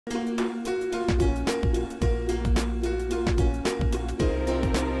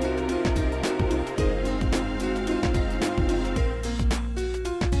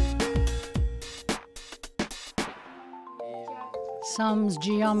Sums,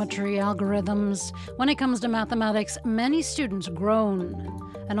 geometry, algorithms. When it comes to mathematics, many students groan.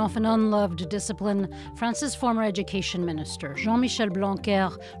 An often unloved discipline, France's former education minister, Jean-Michel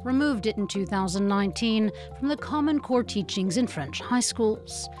Blanquer, removed it in 2019 from the Common Core teachings in French high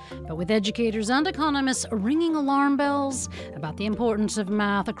schools. But with educators and economists ringing alarm bells about the importance of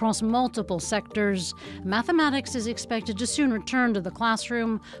math across multiple sectors, mathematics is expected to soon return to the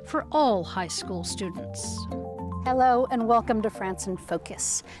classroom for all high school students. Hello and welcome to France in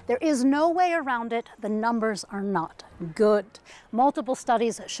Focus. There is no way around it. The numbers are not good. Multiple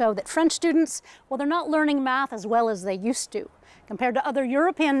studies show that French students, well, they're not learning math as well as they used to. Compared to other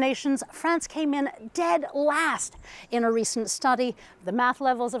European nations, France came in dead last in a recent study, the math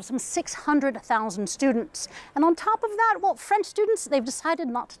levels of some 600,000 students. And on top of that, well, French students, they've decided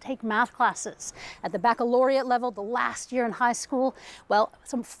not to take math classes. At the baccalaureate level, the last year in high school, well,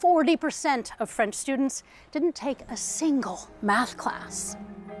 some 40% of French students didn't take a single math class.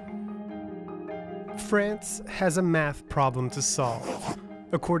 France has a math problem to solve.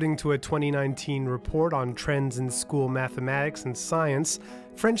 According to a 2019 report on trends in school mathematics and science,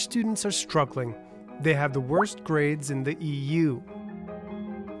 French students are struggling. They have the worst grades in the EU.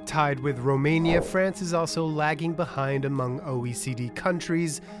 Tied with Romania, France is also lagging behind among OECD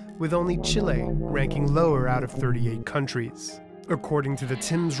countries, with only Chile ranking lower out of 38 countries. According to the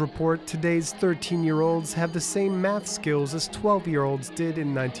TIMSS report, today's 13-year-olds have the same math skills as 12-year-olds did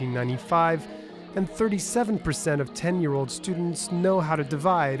in 1995, and 37% of 10-year-old students know how to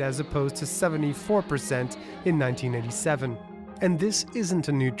divide as opposed to 74% in 1987. And this isn't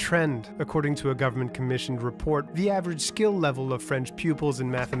a new trend. According to a government-commissioned report, the average skill level of French pupils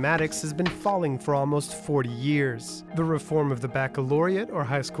in mathematics has been falling for almost 40 years. The reform of the baccalaureate or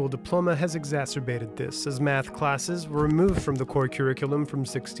high school diploma has exacerbated this, as math classes were removed from the core curriculum from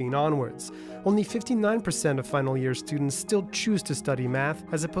 16 onwards. Only 59% of final year students still choose to study math,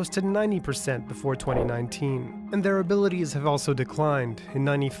 as opposed to 90% before 2019. And their abilities have also declined. In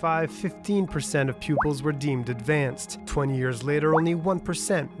 95, 15% of pupils were deemed advanced. 20 years later, only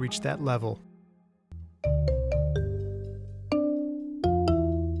 1% reached that level.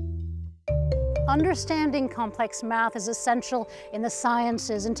 Understanding complex math is essential in the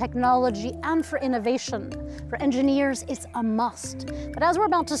sciences and technology and for innovation. For engineers, it's a must. But as we're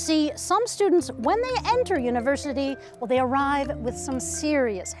about to see, some students, when they enter university, well, they arrive with some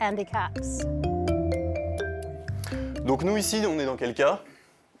serious handicaps. Donc nous ici, on est dans quel cas?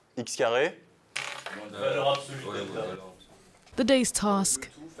 X carré. The day's task,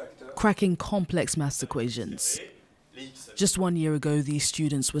 cracking complex maths equations. Just 1 year ago, these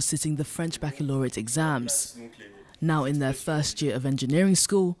students were sitting the French baccalaureate exams. Now in their first year of engineering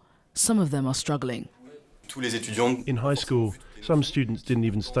school, some of them are struggling. In high school, some students didn't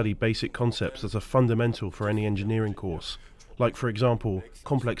even study basic concepts that are fundamental for any engineering course, like, for example,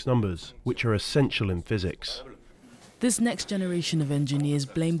 complex numbers, which are essential in physics. This next generation of engineers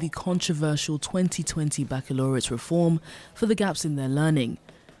blame the controversial 2020 baccalaureate reform for the gaps in their learning.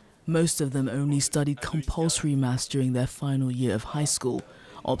 Most of them only studied compulsory maths during their final year of high school,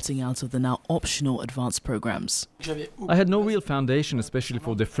 opting out of the now optional advanced programs. I had no real foundation, especially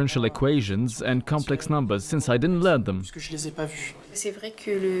for differential equations and complex numbers, since I didn't learn them.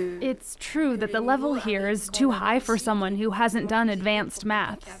 It's true that the level here is too high for someone who hasn't done advanced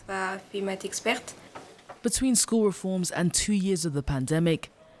maths. Between school reforms and 2 years of the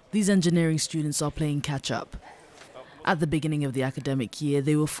pandemic, these engineering students are playing catch-up. At the beginning of the academic year,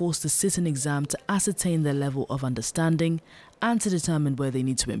 they were forced to sit an exam to ascertain their level of understanding and to determine where they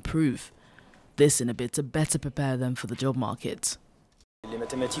need to improve. This in a bid to better prepare them for the job market.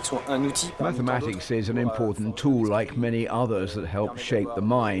 Mathematics is an important tool like many others that help shape the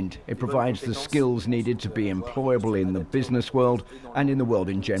mind. It provides the skills needed to be employable in the business world and in the world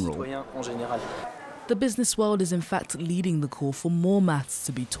in general. The business world is in fact leading the call for more maths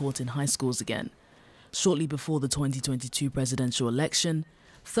to be taught in high schools again. Shortly before the 2022 presidential election,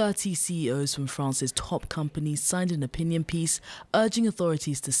 30 CEOs from France's top companies signed an opinion piece urging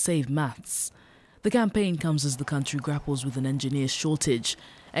authorities to save maths. The campaign comes as the country grapples with an engineer shortage.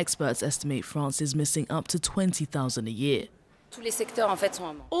 Experts estimate France is missing up to 20,000 a year.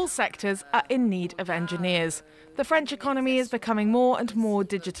 All sectors are in need of engineers. The French economy is becoming more and more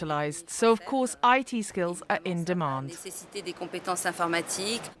digitalized, so of course IT skills are in demand.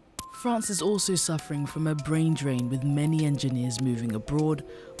 France is also suffering from a brain drain, with many engineers moving abroad,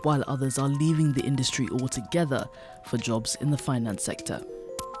 while others are leaving the industry altogether for jobs in the finance sector.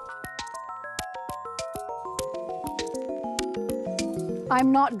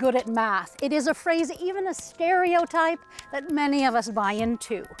 I'm not good at math. It is a phrase, even a stereotype, that many of us buy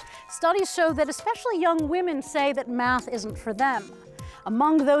into. Studies show that especially young women say that math isn't for them.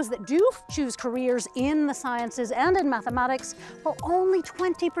 Among those that do choose careers in the sciences and in mathematics, well, only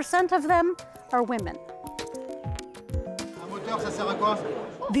 20% of them are women.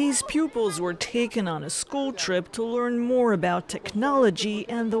 These pupils were taken on a school trip to learn more about technology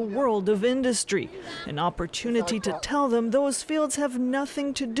and the world of industry, an opportunity to tell them those fields have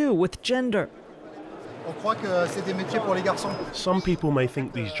nothing to do with gender. Some people may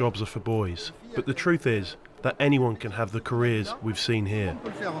think these jobs are for boys, but the truth is that anyone can have the careers we've seen here.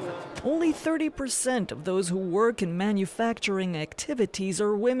 Only 30% of those who work in manufacturing activities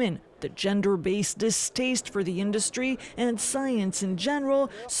are women. The gender-based distaste for the industry and science in general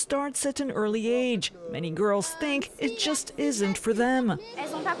starts at an early age. Many girls think it just isn't for them.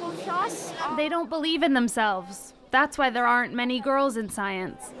 They don't believe in themselves. That's why there aren't many girls in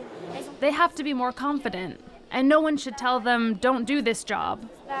science. They have to be more confident, and no one should tell them, don't do this job.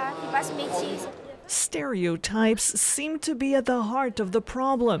 Stereotypes seem to be at the heart of the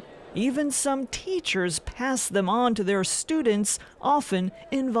problem. Even some teachers pass them on to their students, often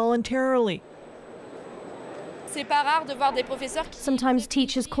involuntarily. Sometimes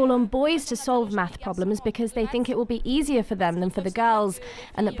teachers call on boys to solve math problems because they think it will be easier for them than for the girls,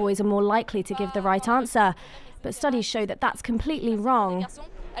 and that boys are more likely to give the right answer. But studies show that that's completely wrong.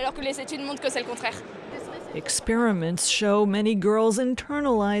 Experiments show many girls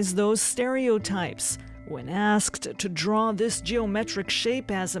internalize those stereotypes. When asked to draw this geometric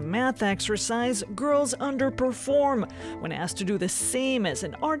shape as a math exercise, girls underperform. When asked to do the same as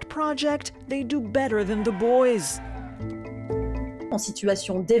an art project, they do better than the boys.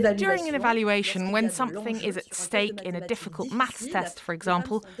 During an evaluation, when something is at stake in a difficult maths test, for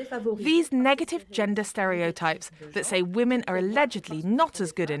example, these negative gender stereotypes that say women are allegedly not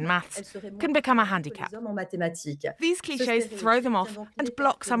as good in maths can become a handicap. These clichés throw them off and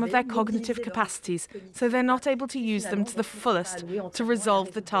block some of their cognitive capacities, so they're not able to use them to the fullest to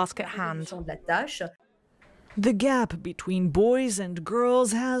resolve the task at hand. The gap between boys and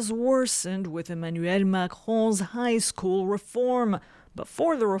girls has worsened with Emmanuel Macron's high school reform.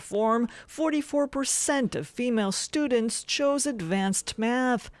 Before the reform, 44% of female students chose advanced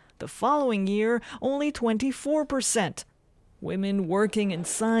math. The following year, only 24%. Women working in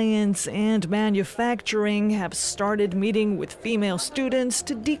science and manufacturing have started meeting with female students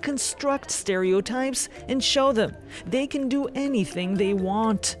to deconstruct stereotypes and show them they can do anything they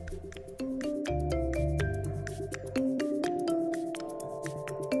want.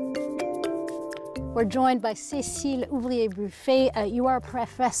 We're joined by Cécile Ouvrier-Buffet. You are a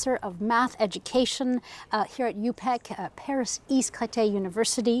professor of math education here at UPEC, Paris East Créteil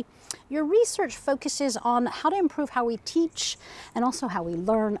University. Your research focuses on how to improve how we teach and also how we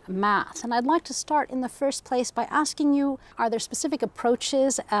learn math. And I'd like to start in the first place by asking you, are there specific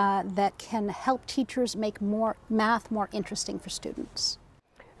approaches that can help teachers make math more interesting for students?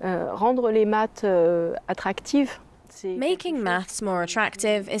 Rendre les maths attractives. Making maths more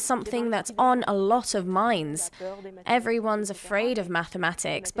attractive is something that's on a lot of minds. Everyone's afraid of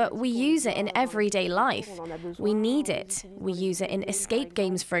mathematics, but we use it in everyday life. We need it. We use it in escape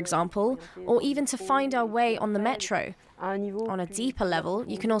games, for example, or even to find our way on the metro. On a deeper level,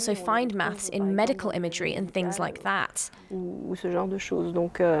 you can also find maths in medical imagery and things like that.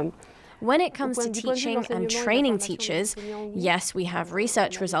 When it comes to teaching and training teachers, yes, we have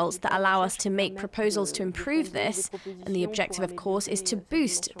research results that allow us to make proposals to improve this, and the objective, of course, is to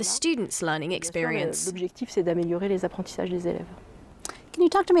boost the students' learning experience. Can you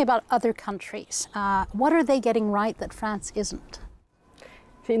talk to me about other countries? What are they getting right that France isn't?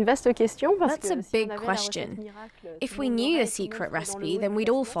 That's a big question. If we knew the secret recipe, then we'd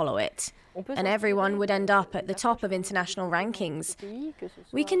all follow it, and everyone would end up at the top of international rankings.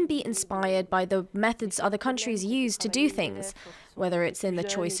 We can be inspired by the methods other countries use to do things, whether it's in the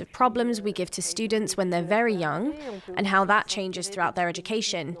choice of problems we give to students when they're very young and how that changes throughout their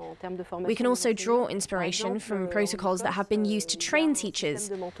education. We can also draw inspiration from protocols that have been used to train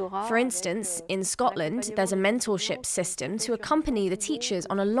teachers. For instance, in Scotland, there's a mentorship system to accompany the teachers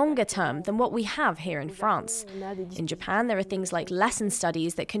on a longer term than what we have here in France. In Japan, there are things like lesson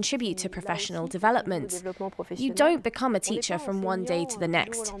studies that contribute to professional development. You don't become a teacher from one day to the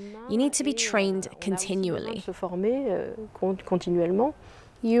next. You need to be trained continually.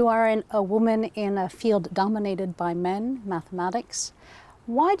 You are a woman in a field dominated by men, mathematics.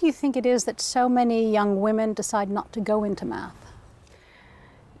 Why do you think it is that so many young women decide not to go into math?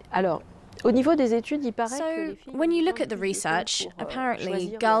 So, when you look at the research,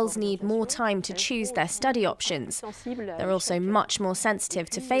 apparently girls need more time to choose their study options. They're also much more sensitive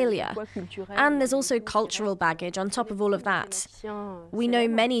to failure. And there's also cultural baggage on top of all of that. We know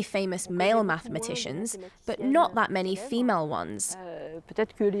many famous male mathematicians, but not that many female ones.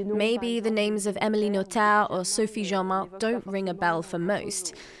 Maybe the names of Émilie Noether or Sophie Jeanmarc don't ring a bell for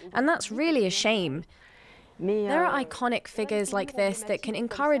most. And that's really a shame. There are iconic figures like this that can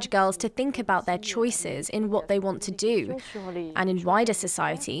encourage girls to think about their choices in what they want to do. And in wider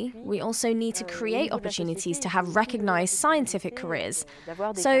society, we also need to create opportunities to have recognized scientific careers.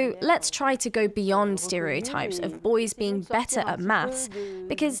 So let's try to go beyond stereotypes of boys being better at maths,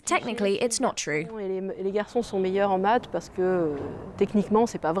 because technically it's not true.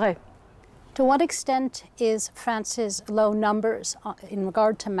 To what extent is France's low numbers in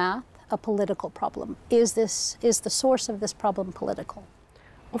regard to math a political problem? Is the source of this problem political?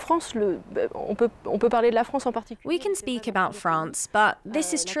 We can speak about France, but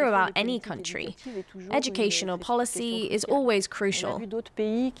this is true about any country. Educational policy is always crucial.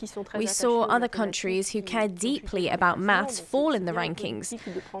 We saw other countries who care deeply about maths fall in the rankings.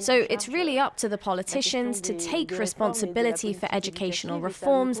 So it's really up to the politicians to take responsibility for educational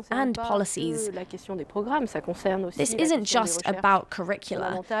reforms and policies. This isn't just about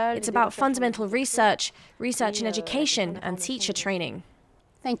curricula. It's about fundamental research, research in education, and teacher training.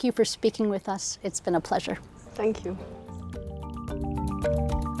 Thank you for speaking with us. It's been a pleasure. Thank you.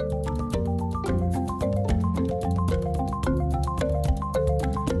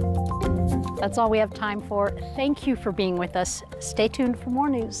 That's all we have time for. Thank you for being with us. Stay tuned for more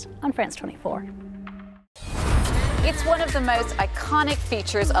news on France 24. It's one of the most iconic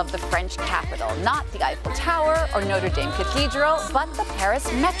features of the French capital. Not the Eiffel Tower or Notre Dame Cathedral, but the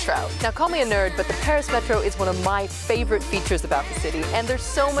Paris Metro. Now, call me a nerd, but the Paris Metro is one of my favorite features about the city, and there's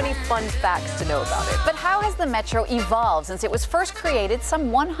so many fun facts to know about it. But how has the Metro evolved since it was first created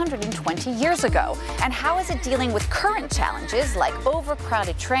some 120 years ago? And how is it dealing with current challenges like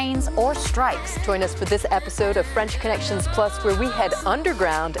overcrowded trains or strikes? Join us for this episode of French Connections Plus, where we head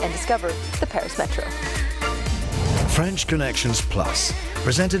underground and discover the Paris Metro. French Connections Plus,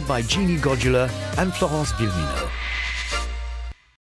 presented by Jeannie Godula and Florence Villemino.